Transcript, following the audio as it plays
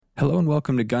Hello and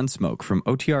welcome to Gunsmoke from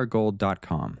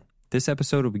OTRGold.com. This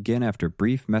episode will begin after a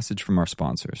brief message from our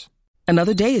sponsors.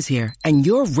 Another day is here, and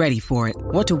you're ready for it.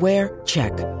 What to wear?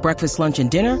 Check. Breakfast, lunch, and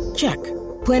dinner? Check.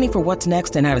 Planning for what's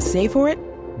next and how to save for it?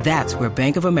 That's where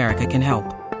Bank of America can help.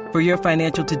 For your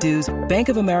financial to-dos, Bank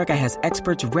of America has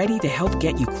experts ready to help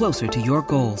get you closer to your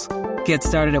goals. Get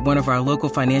started at one of our local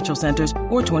financial centers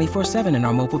or 24/7 in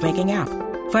our mobile banking app.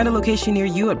 Find a location near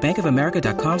you at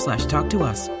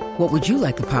bankofamerica.com/talktous. What would you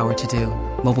like the power to do?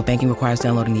 Mobile banking requires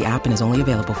downloading the app and is only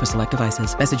available for select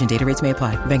devices. Message and data rates may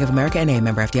apply. Bank of America N.A.,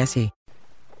 member FDIC.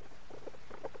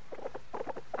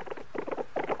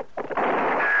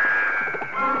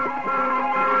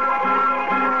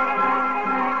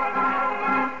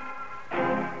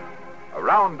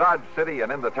 Around Dodge City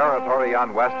and in the territory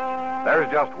on West,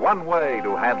 there's just one way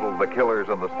to handle the killers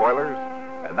and the spoilers,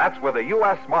 and that's with a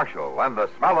U.S. Marshal and the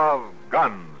smell of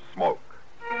gun smoke.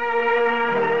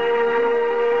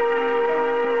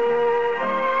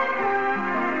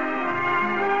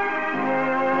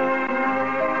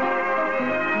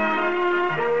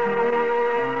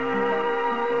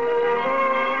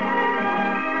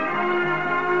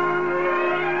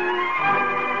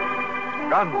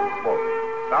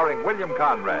 Gunsmoke, starring William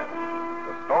Conrad.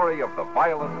 The story of the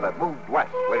violence that moved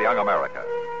west with young America.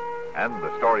 And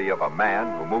the story of a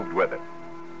man who moved with it.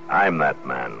 I'm that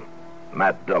man.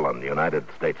 Matt Dillon, United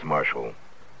States Marshal.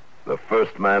 The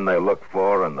first man they look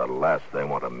for and the last they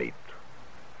want to meet.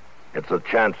 It's a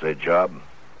chancy job,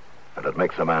 and it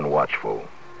makes a man watchful.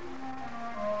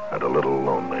 And a little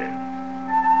lonely.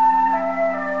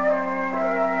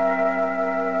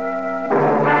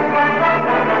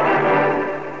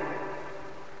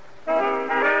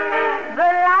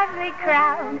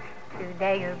 Crowd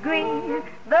today agree.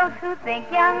 Those who think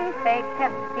young say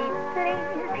Pepsi,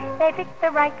 please. They pick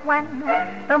the right one,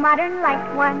 the modern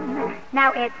light one.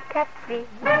 Now it's Pepsi.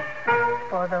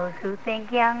 For those who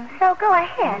think young, so go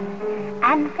ahead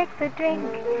and pick the drink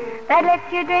that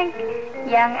lets you drink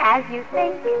young as you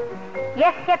think.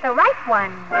 Yes, get the right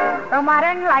one, the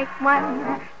modern light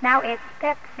one. Now it's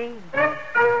Pepsi.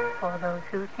 For those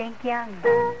who think young.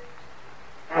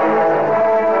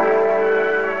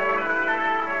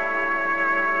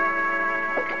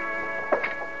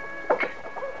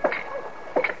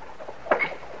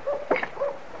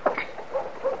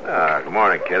 Good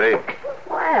morning, Kitty.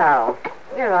 Well,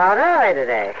 you're out early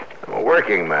today. I'm a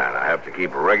working man. I have to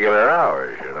keep regular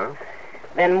hours, you know.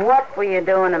 Then what were you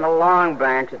doing in the Long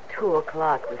Branch at 2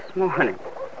 o'clock this morning?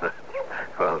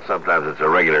 Well, sometimes it's a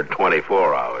regular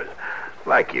 24 hours.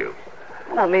 Like you.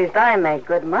 Well, at least I make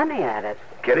good money at it.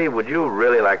 Kitty, would you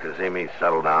really like to see me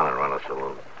settle down and run a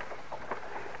saloon?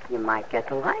 You might get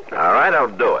to like it. All right, I'll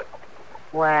do it.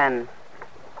 When?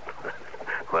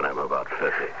 When I'm about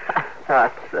 50. I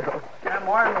thought so. Good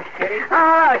morning, Miss Kitty. Oh,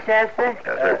 hello, Chester.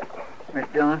 Yes, sir. Miss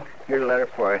Dillon, here's a letter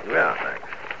for you. Yeah, thanks.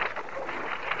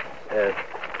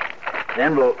 The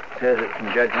envelope says it's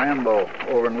from Judge Rambo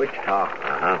over in Wichita.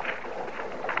 Uh-huh.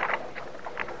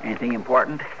 Anything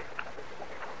important?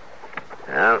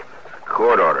 Yeah,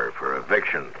 court order for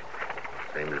eviction.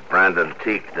 Seems Brandon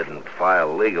Teak didn't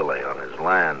file legally on his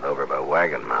land over by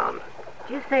Wagon Mound.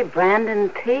 Did you say Brandon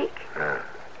Teak? Yeah.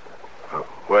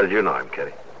 Where did you know him,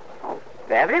 Kitty? Oh,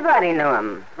 everybody knew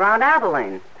him. Around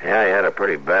Abilene. Yeah, he had a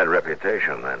pretty bad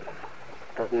reputation then.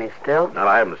 Doesn't he still? Well,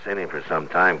 I haven't seen him for some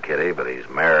time, Kitty, but he's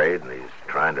married and he's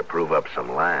trying to prove up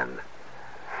some land.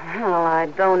 Well, I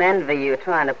don't envy you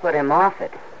trying to put him off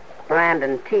it.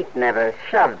 Brandon Teak never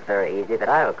shoved very easy that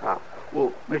I recall.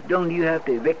 Well, Miss Dillon, do you have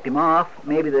to evict him off?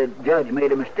 Maybe the judge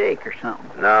made a mistake or something.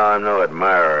 No, I'm no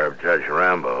admirer of Judge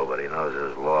Rambo, but he knows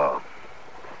his law.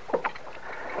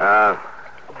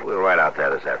 We'll ride out there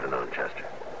this afternoon, Chester.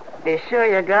 Be sure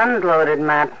your gun's loaded,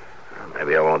 Matt.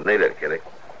 Maybe I won't need it, Kitty.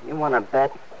 You want to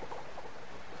bet?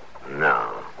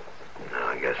 No,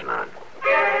 I guess not.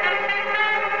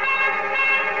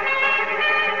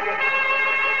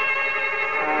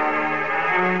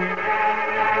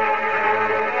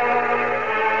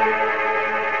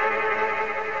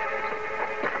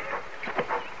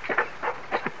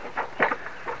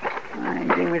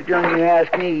 Miss Dillon, you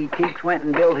ask me, Teeks went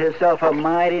and built himself a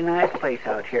mighty nice place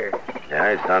out here.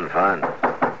 Yeah, he's done fine.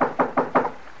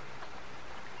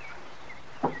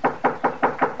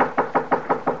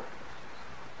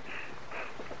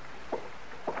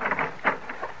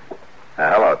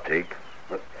 Hello, Teak.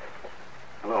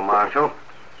 Hello, Marshal.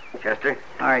 Chester?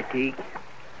 All right, Teak.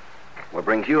 What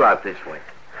brings you out this way?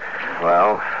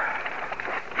 Well,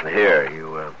 here,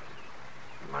 you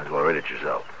might as well read it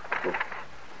yourself.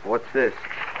 What's this?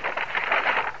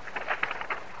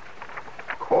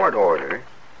 Court order.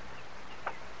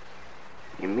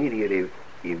 Immediate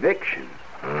Eviction?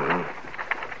 Mm-hmm.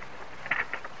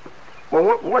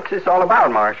 Well, what's this all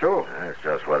about, Marshal? That's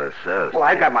just what it says. Well,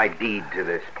 I got my deed to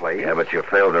this place. Yeah, but you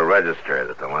failed to register it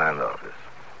at the land office.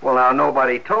 Well, now,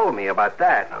 nobody told me about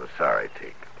that. I'm sorry,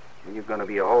 Teak. You're going to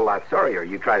be a whole lot sorrier.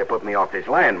 You try to put me off this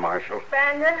land, Marshal.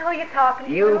 Brandon, who you talking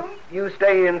to? You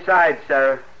stay inside,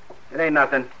 Sarah. It ain't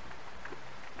nothing.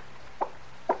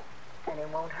 And it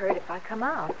won't hurt if I come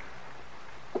out.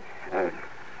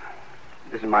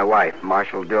 This is my wife,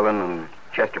 Marshal Dillon and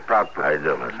Chester Proudfoot. How you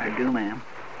doing, mister? I do, ma'am.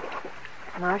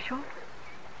 Marshal?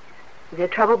 Is there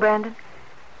trouble, Brandon?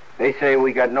 They say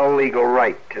we got no legal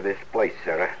right to this place,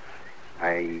 Sarah.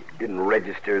 I didn't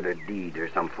register the deed or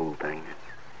some fool thing.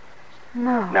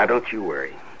 No. Now, don't you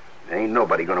worry. Ain't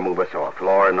nobody going to move us off,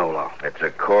 law or no law. It's a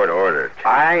court order.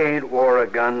 I ain't wore a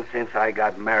gun since I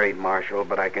got married, Marshal,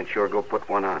 but I can sure go put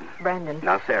one on. Brandon.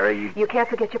 Now, Sarah, You can't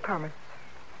forget your permits.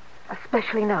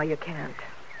 Especially now you can't.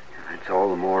 That's all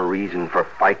the more reason for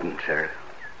fighting, Sarah.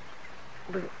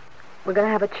 We're going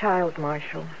to have a child,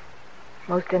 Marshal.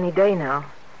 Most any day now.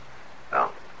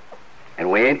 No. And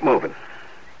we ain't moving.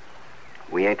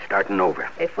 We ain't starting over.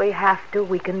 If we have to,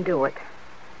 we can do it.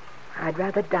 I'd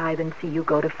rather die than see you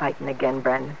go to fighting again,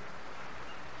 Brandon.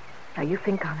 Now, you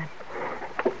think on it.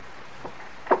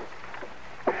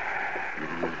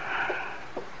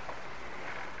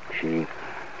 She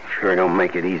sure don't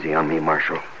make it easy on me,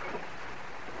 Marshal.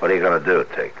 What are you going to do,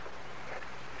 Teak?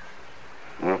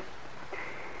 Well,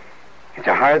 it's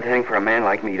a hard thing for a man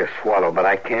like me to swallow, but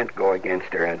I can't go against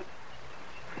her, and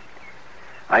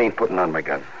I ain't putting on my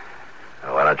gun.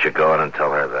 Now, why don't you go in and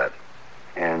tell her that?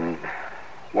 And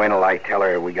when'll I tell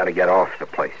her we got to get off the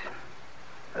place?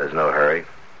 There's no hurry.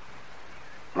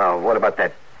 Now, what about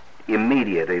that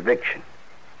immediate eviction?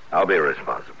 I'll be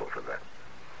responsible for that.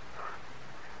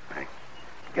 I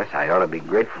guess I ought to be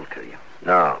grateful to you.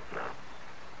 No.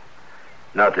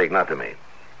 No, Teak, not to me.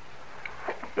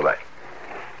 Goodbye.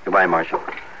 Goodbye, Marshal.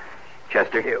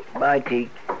 Chester? You. Bye, Teak.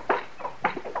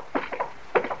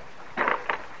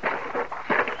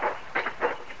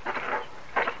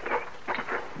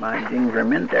 My thing for a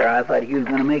minute there, I thought he was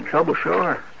going to make trouble,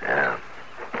 sure. Yeah.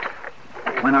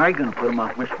 When are you going to put him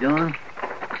off, Mr. Dillon?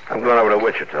 I'm going over to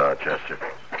Wichita, Chester.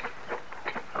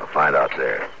 I'll find out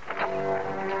there.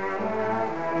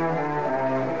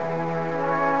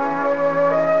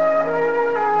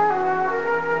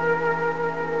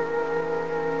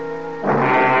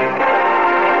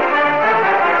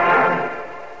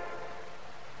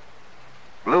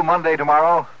 Blue Monday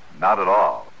tomorrow? Not at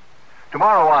all.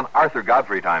 Tomorrow on Arthur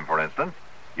Godfrey Time, for instance,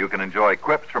 you can enjoy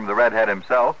quips from the Redhead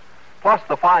himself, plus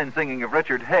the fine singing of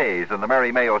Richard Hayes and the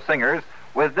Merry Mayo Singers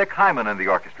with Dick Hyman in the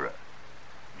orchestra.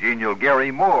 Genial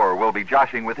Gary Moore will be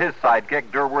joshing with his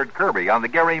sidekick Durward Kirby on the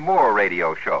Gary Moore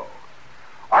radio show.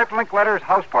 Art Linkletter's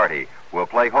House Party will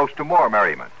play host to more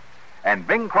merriment. And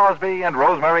Bing Crosby and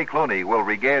Rosemary Clooney will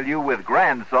regale you with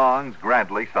grand songs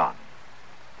grandly sung.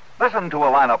 Listen to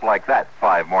a lineup like that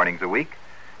 5 mornings a week,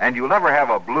 and you'll never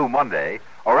have a Blue Monday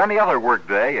or any other work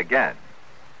day again.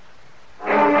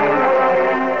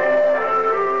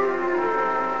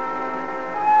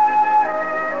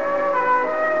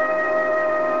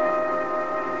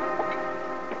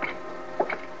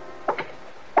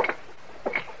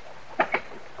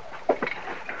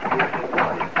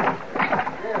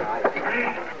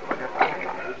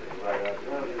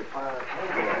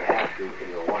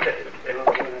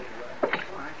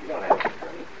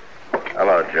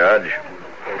 Hello, Judge.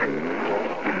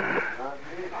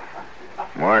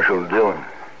 Marshal Dillon.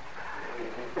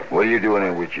 What are you doing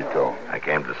in Wichita? I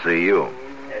came to see you.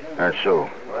 That's so.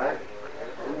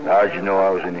 How'd you know I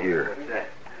was in here?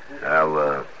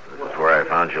 Well, this is where I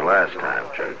found you last time,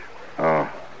 Judge. Oh.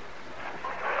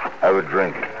 Have a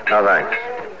drink. No, thanks.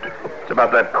 It's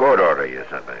about that court order you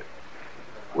sent me.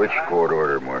 Which court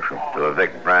order, Marshal? To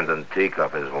evict Brandon Teak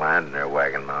off his land near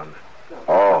Wagon Mound.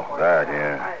 Oh, that,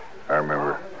 yeah. I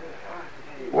remember.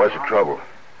 What's the trouble?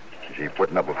 Is he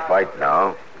putting up a fight?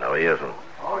 No, he isn't.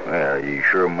 Well, he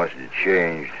sure must have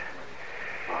changed.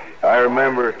 I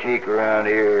remember Teak around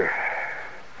here.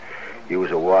 He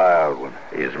was a wild one.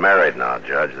 He's married now,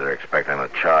 Judge. They're expecting a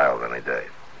child any day.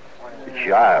 A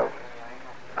child?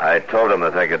 I told them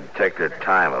that they could take their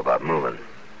time about moving.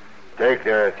 Take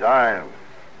their time?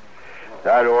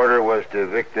 That order was to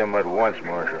evict them at once,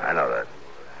 Marshal. I know that.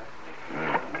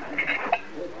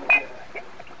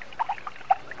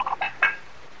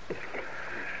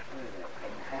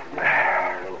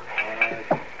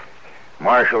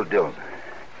 Marshal Dillon,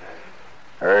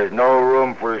 there is no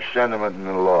room for sentiment in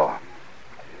the law.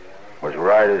 What's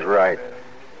right is right.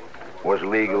 What's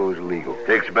legal is legal.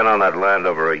 Teek's been on that land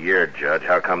over a year, Judge.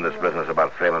 How come this business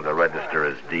about failing to register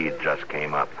his deed just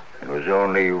came up? It was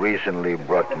only recently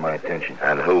brought to my attention.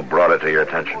 And who brought it to your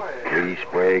attention? Lee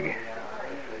Sprague.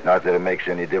 Not that it makes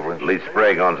any difference. Lee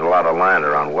Sprague owns a lot of land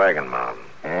around Wagon Mountain.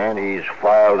 And he's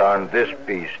filed on this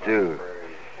piece, too.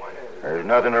 There's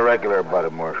nothing irregular about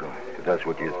it, Marshal, if that's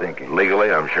what you're thinking.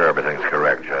 Legally, I'm sure everything's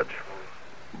correct, Judge.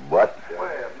 But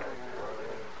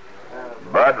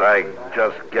I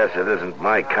just guess it isn't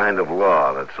my kind of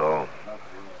law, that's all.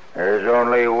 there's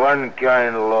only one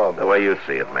kind of law. The way you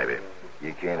see it, maybe.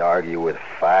 You can't argue with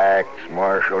facts,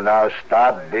 Marshal. Now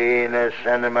stop being a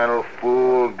sentimental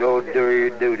fool. Go do your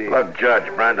duty. Look, Judge,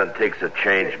 Brandon Teek's a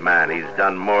changed man. He's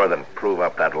done more than prove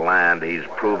up that land. He's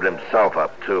proved himself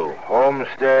up, too.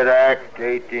 Homestead Act,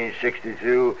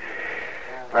 1862,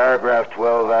 paragraph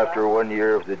 12, after 1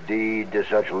 year if the deed to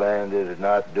such land is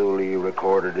not duly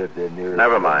recorded at the nearest...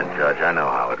 Never mind, Judge. I know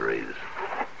how it reads.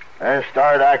 And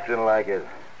start acting like it.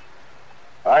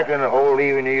 I can hold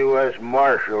even a U.S.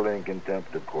 Marshal in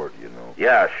contempt of court, you know.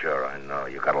 Yeah, sure, I know.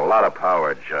 You got a lot of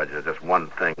power, Judge. There's just one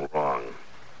thing wrong.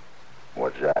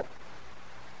 What's that?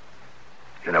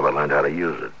 You never learned how to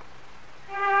use it.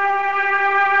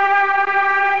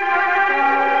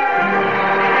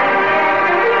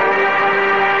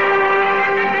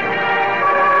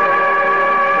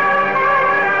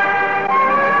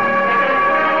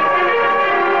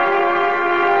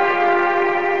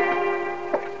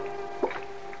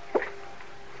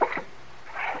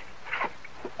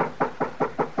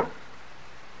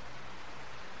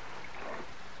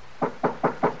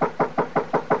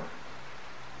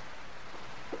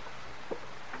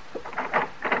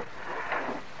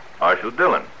 Marshal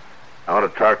Dillon. I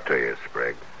want to talk to you,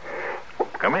 Sprague.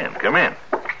 Come in.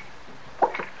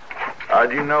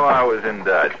 How'd you know I was in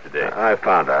Dodge today? I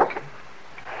found out.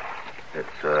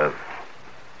 It's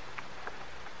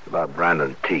about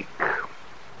Brandon Teek.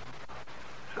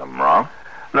 Something wrong?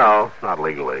 No, not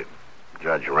legally.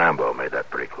 Judge Rambo made that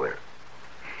pretty clear.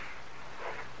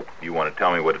 You want to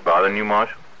tell me what's bothering you,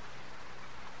 Marshal?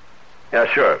 Yeah,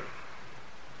 sure.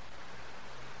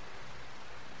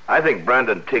 I think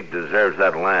Brandon Teek deserves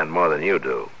that land more than you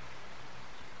do.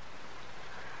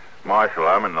 Marshal,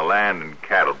 I'm in the land and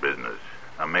cattle business.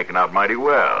 I'm making out mighty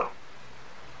well.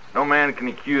 No man can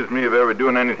accuse me of ever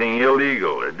doing anything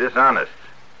illegal or dishonest.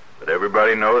 But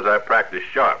everybody knows I practice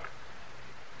sharp.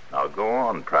 I'll go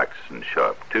on practicing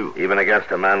sharp, too. Even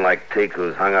against a man like Teek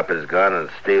who's hung up his gun and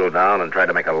steeled down and tried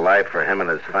to make a life for him and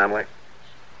his family?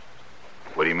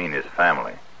 What do you mean, his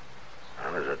family?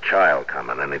 Well, there's a child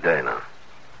coming any day now.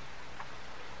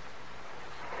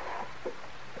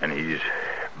 And he's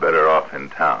better off in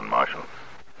town, Marshal.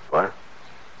 What?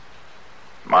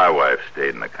 My wife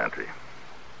stayed in the country.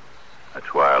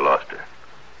 That's why I lost her.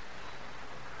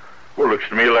 Well, looks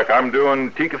to me like I'm doing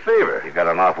Teek a favor. You got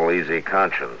an awful easy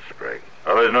conscience, Sprague.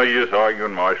 Well, there's no use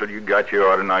arguing, Marshal. You got your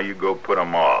order, now you go put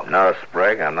 'em off. No,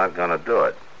 Sprague, I'm not going to do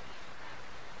it.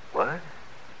 What?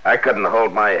 I couldn't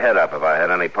hold my head up if I had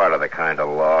any part of the kind of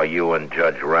law you and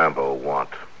Judge Rambo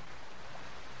want.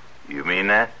 You mean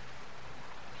that?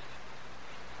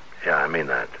 Yeah, I mean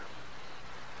that.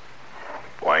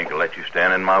 Well, I ain't gonna let you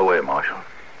stand in my way, Marshal.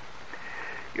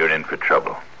 You're in for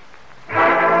trouble.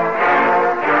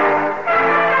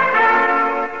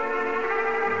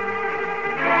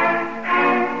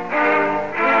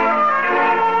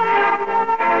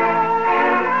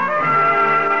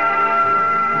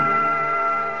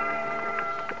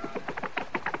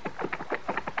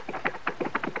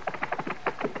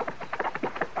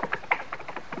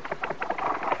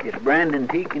 It's Brandon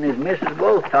Teek and his missus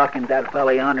both talking to that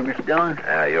fella yonder, Mr. Dillon.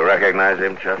 Yeah, you recognize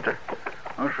him, Chester?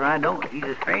 Oh, sure I don't. He's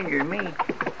a stranger to me.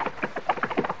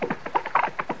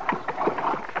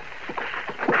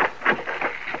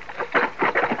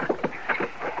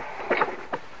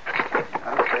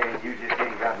 I'm saying you just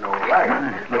ain't got no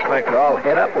right. Looks like they're all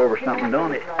head up over something,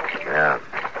 don't it? Yeah.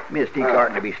 Miss Teek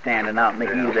oughtn't to be standing out in the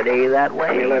heat of the day that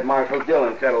way. You let Marshal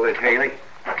Dillon settle this, Haley.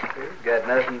 Got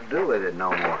nothing to do with it no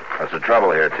more. What's the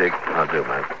trouble here, Teek? I'll do,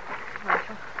 man.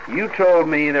 You told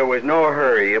me there was no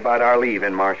hurry about our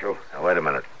leaving, Marshal. Now, wait a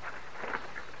minute.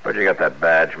 Where'd you get that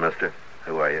badge, mister?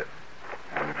 Who are you?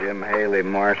 I'm Jim Haley,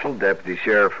 Marshal, Deputy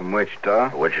Sheriff from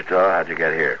Wichita. Wichita? How'd you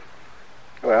get here?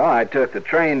 Well, I took the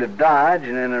train to Dodge,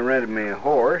 and then I rented me a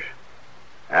horse.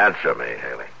 Answer me,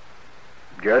 Haley.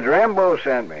 Judge Rambo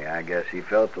sent me. I guess he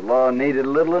felt the law needed a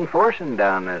little enforcing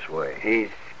down this way. He's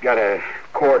got a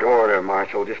court order,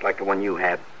 Marshal, just like the one you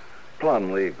had.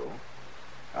 Plumb legal.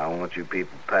 I want you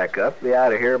people to pack up, be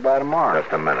out of here by tomorrow.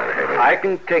 Just a minute, Haley. I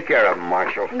can take care of him,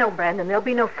 Marshal. No, Brandon, there'll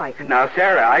be no fighting. Now,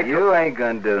 Sarah, You ain't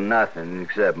gonna do nothing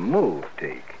except move,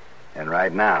 Teak. And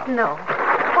right now. No.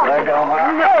 Let go,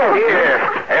 Mark. No. Here,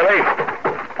 Haley.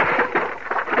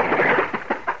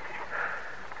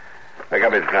 Pick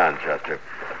up his gun, Chester.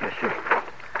 Yes, sir.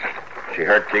 She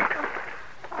hurt, Teak?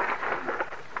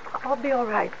 I'll be all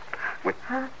right.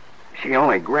 Huh? She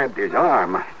only grabbed his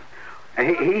arm.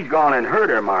 He's gone and hurt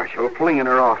her, Marshal, flinging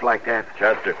her off like that.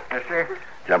 Chester. Yes, sir.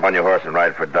 Jump on your horse and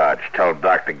ride for Dodge. Tell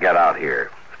Doc to get out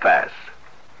here. Fast.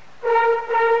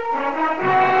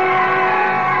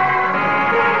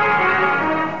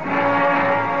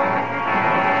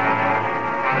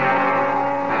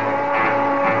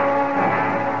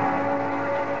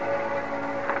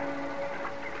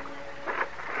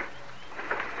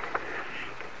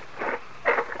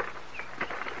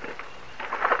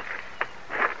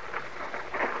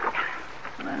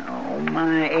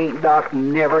 Ain't Doc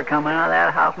never come out of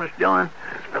that house, Miss Dillon?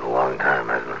 It's been a long time,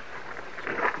 hasn't it?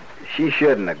 She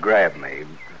shouldn't have grabbed me,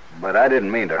 but I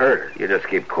didn't mean to hurt her. You just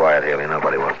keep quiet, Haley.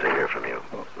 Nobody wants to hear from you.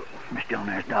 Miss Dillon,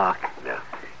 there's Doc. Yeah.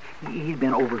 He's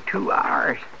been over 2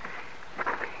 hours.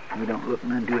 He don't look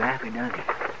none too happy, does he?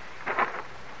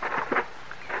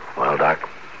 Well, Doc?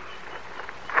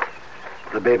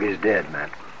 The baby's dead, Matt.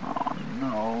 Oh,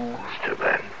 no. It's too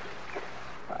bad.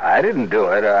 I didn't do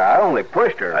it. I only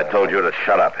pushed her. I told you to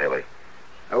shut up, Haley.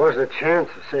 There wasn't a chance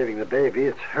of saving the baby.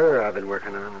 It's her I've been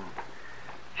working on.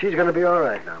 She's going to be all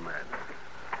right now, Matt.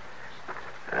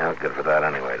 Well, good for that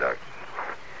anyway, Doc.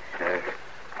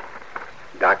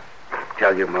 Doc,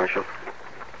 tell you, Marshal?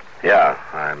 Yeah,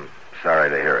 I'm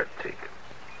sorry to hear it, Teak.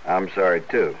 I'm sorry,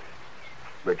 too.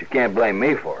 But you can't blame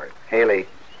me for it. Haley,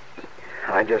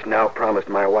 I just now promised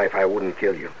my wife I wouldn't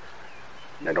kill you.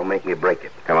 Now, don't make me break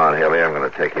it. Come on, Haley. I'm going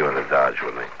to take you into Dodge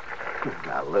with me.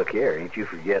 Now, look here. Ain't you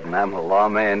forgetting I'm a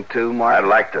lawman, too, Mark? I'd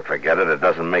like to forget it. It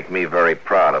doesn't make me very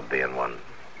proud of being one.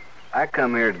 I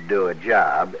come here to do a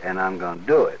job, and I'm going to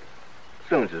do it. As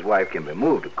soon as his wife can be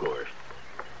moved, of course.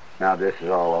 Now this is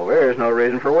all over. There's no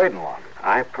reason for waiting longer.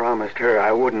 I promised her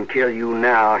I wouldn't kill you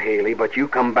now, Haley, but you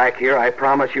come back here, I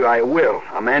promise you I will.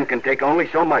 A man can take only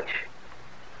so much.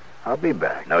 I'll be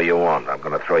back. No, you won't. I'm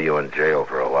going to throw you in jail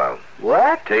for a while.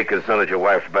 What? Teak, as soon as your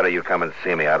wife's better, you come and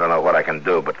see me. I don't know what I can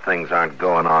do, but things aren't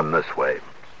going on this way.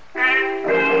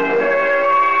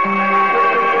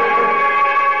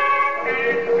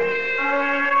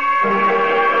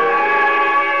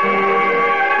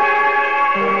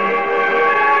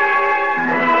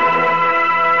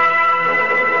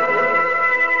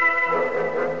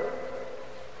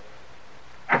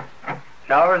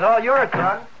 Shower's all yours,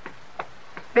 son.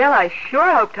 Bill, I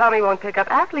sure hope Tommy won't pick up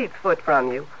athlete's foot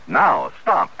from you. Now,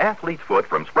 stop athlete's foot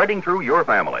from spreading through your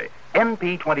family.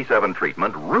 NP27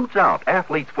 treatment roots out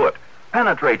athlete's foot,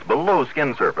 penetrates below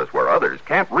skin surface where others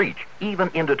can't reach, even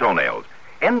into toenails.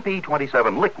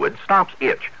 NP27 liquid stops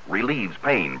itch, relieves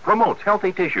pain, promotes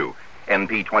healthy tissue.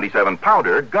 NP27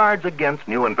 powder guards against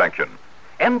new infection.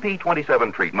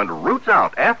 NP27 treatment roots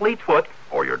out athlete's foot,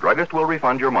 or your druggist will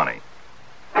refund your money.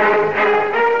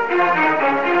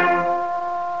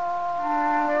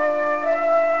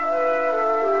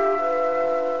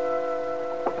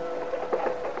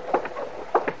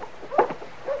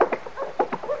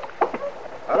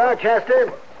 Hello,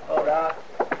 Chester. Oh, Doc.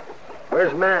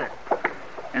 Where's Matt?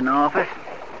 In the office,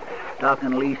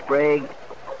 talking to Lee Sprague.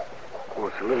 Well,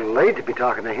 it's a little late to be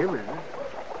talking to him, isn't it?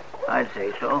 I'd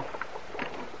say so.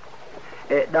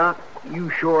 Doc, you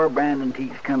sure Brandon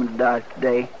Teak's coming to Dodge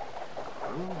today?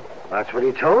 Oh, that's what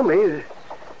he told me.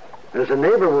 There's a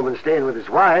neighbor woman staying with his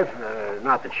wife.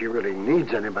 Not that she really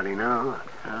needs anybody now.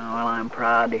 Well, I'm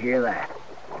proud to hear that.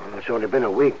 Well, it's only been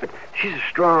a week, but she's a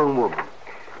strong woman.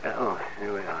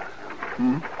 Here we are.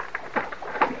 Hmm?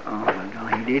 Oh,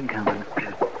 no, he did come in.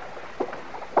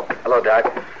 Hello,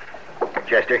 Doc.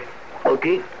 Chester. Hello,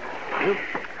 Teak.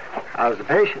 How's the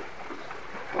patient?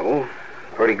 Oh,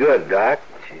 pretty good, Doc.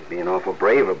 She's being awful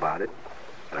brave about it.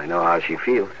 But I know how she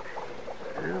feels.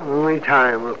 Well, only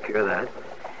time will cure that.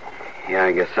 Yeah,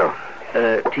 I guess so.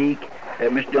 Teak,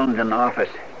 Miss Jones in the office.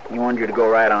 He wanted you to go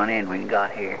right on in when you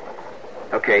got here.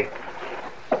 Okay.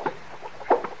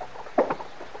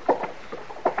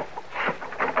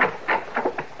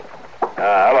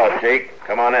 Hello, Teak.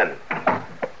 Come on in.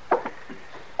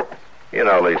 You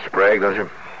know Lee Sprague, don't you?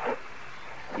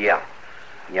 Yeah.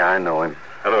 Yeah, I know him.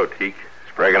 Hello, Teak.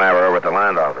 Sprague and I were over at the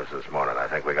land office this morning. I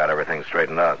think we got everything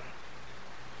straightened out.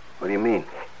 What do you mean?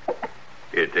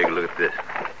 Here, take a look at this.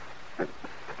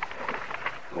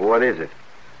 What is it?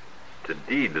 It's a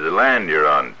deed to the land you're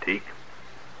on, Teak.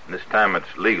 And this time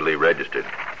it's legally registered.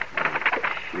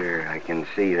 Sure, I can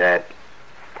see that.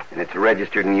 And it's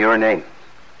registered in your name.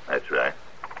 That's right.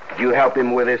 Did you help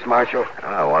him with this, Marshal?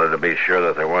 I wanted to be sure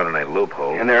that there weren't any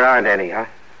loopholes. And there aren't any, huh?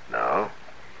 No.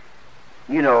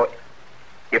 You know,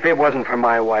 if it wasn't for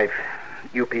my wife,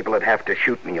 you people would have to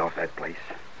shoot me off that place.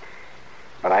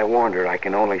 But I warned her I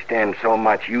can only stand so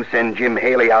much. You send Jim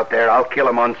Haley out there, I'll kill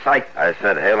him on sight. I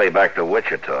sent Haley back to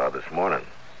Wichita this morning.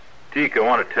 Teak, I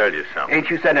want to tell you something. Ain't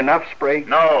you said enough, Sprague?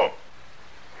 No.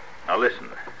 Now listen.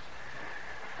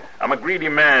 I'm a greedy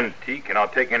man, Teak, and I'll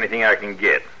take anything I can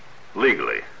get,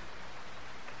 legally.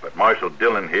 But Marshal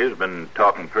Dillon here's been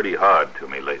talking pretty hard to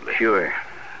me lately. Sure,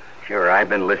 I've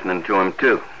been listening to him,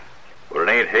 too. Well,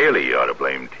 it ain't Haley you ought to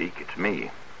blame, Teak. It's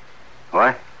me.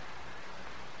 What?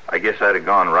 I guess I'd have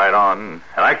gone right on,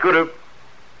 and I could have,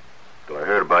 till I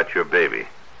heard about your baby.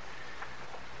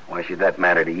 Why should that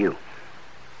matter to you?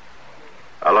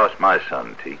 I lost my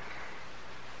son, Teak.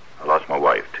 I lost my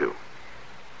wife, too.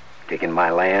 Taking my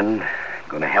land,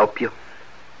 gonna help you?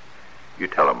 You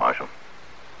tell him, Marshal.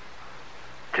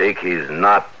 Teak, he's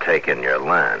not taking your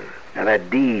land. Now, that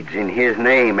deed's in his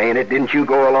name, ain't it? Didn't you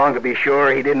go along to be sure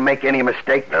he didn't make any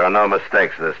mistake? There are no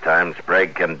mistakes this time.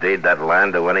 Sprague can deed that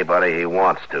land to anybody he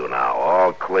wants to now.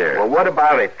 All clear. Well, what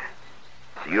about it?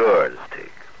 It's yours,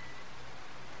 Teak.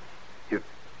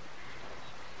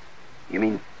 You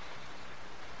mean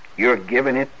you're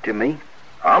giving it to me?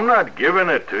 I'm not giving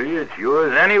it to you. It's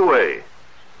yours anyway.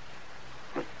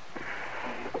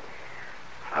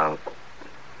 I'll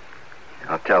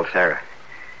tell Sarah.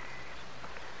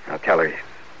 I'll tell her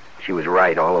she was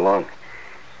right all along.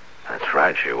 That's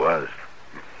right, she was.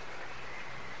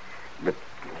 But,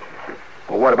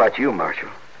 well, what about you, Marshal?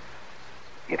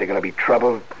 Ain't there going to be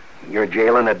trouble? You're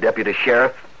jailing a deputy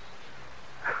sheriff?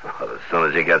 Well, as soon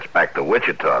as he gets back to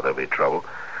Wichita, there'll be trouble.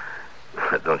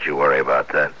 Don't you worry about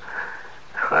that.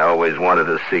 I always wanted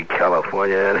to see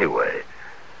California anyway.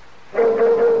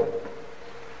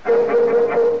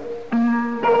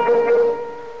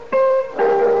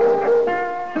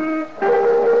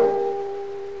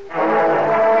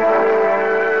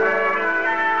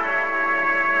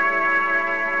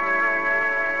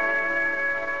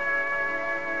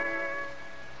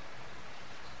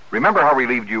 Remember how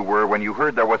relieved you were when you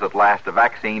heard there was at last a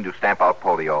vaccine to stamp out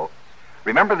polio?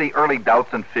 Remember the early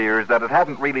doubts and fears that it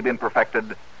hadn't really been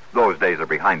perfected? Those days are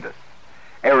behind us.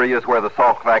 Areas where the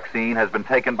Salk vaccine has been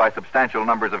taken by substantial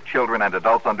numbers of children and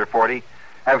adults under 40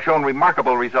 have shown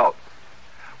remarkable results.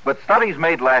 But studies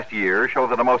made last year show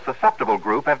that a most susceptible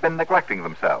group have been neglecting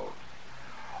themselves.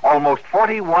 Almost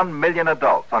 41 million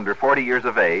adults under 40 years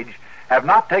of age have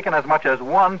not taken as much as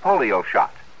one polio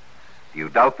shot. Do you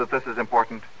doubt that this is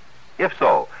important? If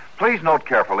so, please note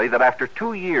carefully that after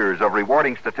 2 years of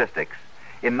rewarding statistics,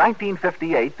 in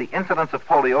 1958, the incidence of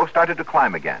polio started to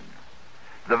climb again.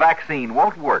 The vaccine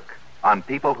won't work on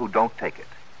people who don't take it.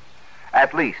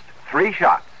 At least 3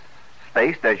 shots,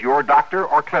 spaced as your doctor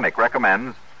or clinic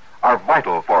recommends, are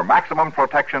vital for maximum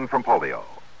protection from polio.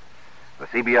 The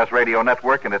CBS Radio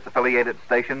Network and its affiliated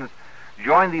stations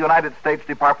join the United States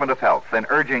Department of Health in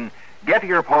urging, get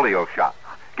your polio shots.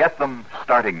 Get them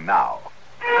starting now.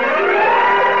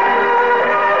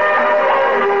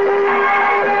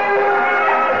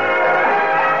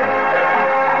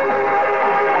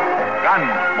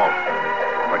 Gunsmoke.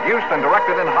 Produced and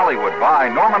directed in Hollywood by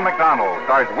Norman Macdonald,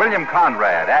 stars William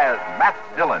Conrad as Matt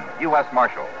Dillon, U.S.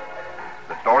 Marshal.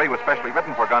 The story was specially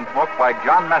written for Gunsmoke by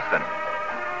John Meston.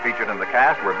 Featured in the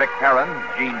cast were Vic Perrin,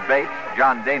 Gene Bates,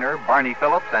 John Daner, Barney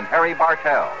Phillips, and Harry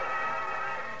Bartell.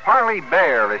 Parley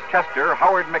Bear is Chester,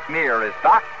 Howard McNear is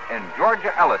Doc, and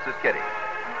Georgia Ellis is Kitty.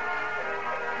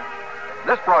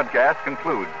 This broadcast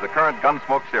concludes the current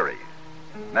Gunsmoke series.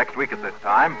 Next week at this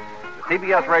time, the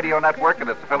CBS Radio Network and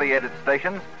its affiliated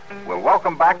stations will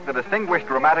welcome back the distinguished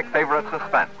dramatic favorite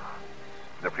Suspense.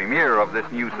 The premiere of this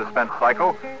new suspense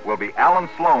cycle will be Alan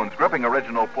Sloan's gripping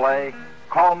original play,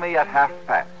 Call Me at Half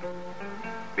Past.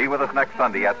 Be with us next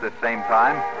Sunday at this same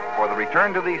time for the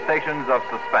return to these stations of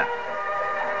Suspense.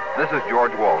 This is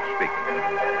George Walsh speaking.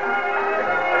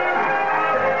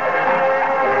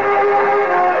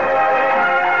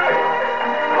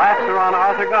 Laughs are on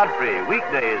Arthur Godfrey,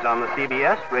 weekdays on the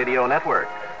CBS Radio Network.